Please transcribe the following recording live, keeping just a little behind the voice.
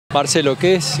Marcelo,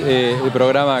 ¿qué es el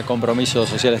programa Compromiso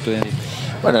Social Estudiantil?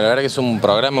 Bueno, la verdad que es un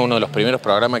programa, uno de los primeros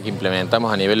programas que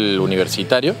implementamos a nivel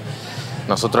universitario.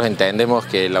 Nosotros entendemos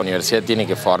que la universidad tiene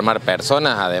que formar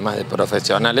personas, además de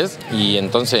profesionales, y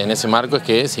entonces en ese marco es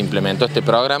que se implementó este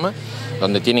programa,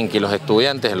 donde tienen que los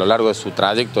estudiantes a lo largo de su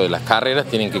trayecto de las carreras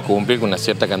tienen que cumplir con una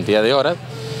cierta cantidad de horas,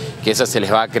 que esas se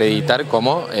les va a acreditar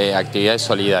como actividades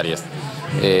solidarias.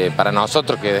 Para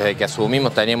nosotros, que desde que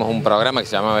asumimos teníamos un programa que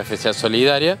se llamaba FCA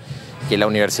Solidaria, que la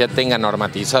universidad tenga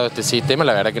normatizado este sistema,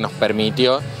 la verdad que nos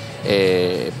permitió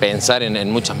pensar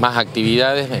en muchas más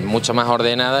actividades, en mucho más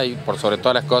ordenadas y por sobre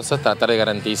todas las cosas tratar de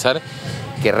garantizar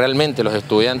que realmente los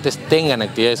estudiantes tengan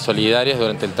actividades solidarias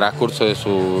durante el transcurso de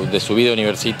su vida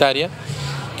universitaria,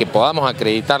 que podamos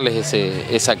acreditarles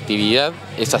esa actividad,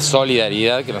 esa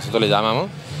solidaridad que nosotros le llamamos,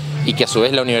 y que a su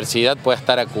vez la universidad pueda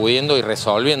estar acudiendo y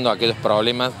resolviendo aquellos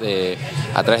problemas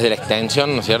a través de la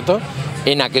extensión, ¿no es cierto?,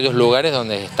 en aquellos lugares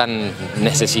donde están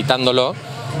necesitándolo.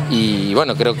 Y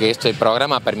bueno, creo que este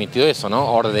programa ha permitido eso,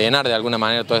 ¿no?, ordenar de alguna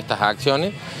manera todas estas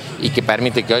acciones y que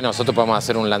permite que hoy nosotros podamos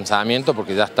hacer un lanzamiento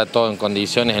porque ya está todo en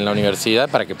condiciones en la universidad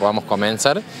para que podamos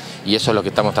comenzar, y eso es lo que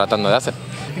estamos tratando de hacer.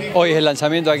 Hoy es el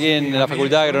lanzamiento aquí en la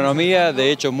Facultad de Agronomía.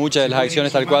 De hecho, muchas de las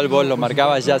acciones tal cual vos lo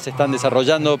marcabas ya se están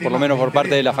desarrollando, por lo menos por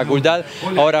parte de la facultad.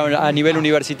 Ahora, a nivel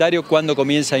universitario, ¿cuándo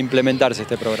comienza a implementarse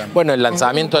este programa? Bueno, el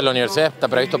lanzamiento de la universidad está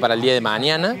previsto para el día de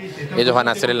mañana. Ellos van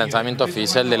a hacer el lanzamiento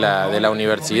oficial de la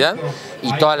universidad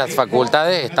y todas las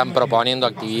facultades están proponiendo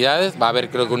actividades. Va a haber,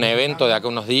 creo que, un evento de acá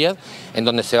unos días en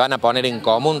donde se van a poner en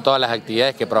común todas las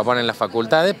actividades que proponen las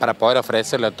facultades para poder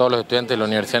ofrecerle a todos los estudiantes de la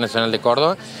Universidad Nacional de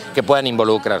Córdoba que puedan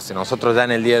involucrarse. Nosotros ya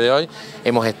en el día de hoy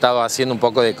hemos estado haciendo un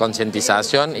poco de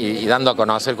concientización y dando a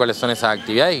conocer cuáles son esas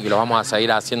actividades, y que lo vamos a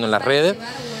seguir haciendo en las redes,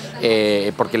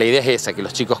 porque la idea es esa, que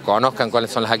los chicos conozcan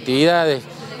cuáles son las actividades,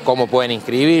 cómo pueden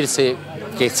inscribirse,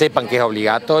 que sepan que es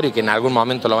obligatorio y que en algún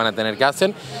momento lo van a tener que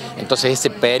hacer. Entonces ese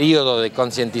periodo de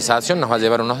concientización nos va a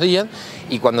llevar unos días,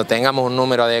 y cuando tengamos un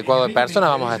número adecuado de personas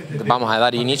vamos a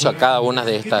dar inicio a cada una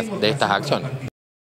de estas acciones.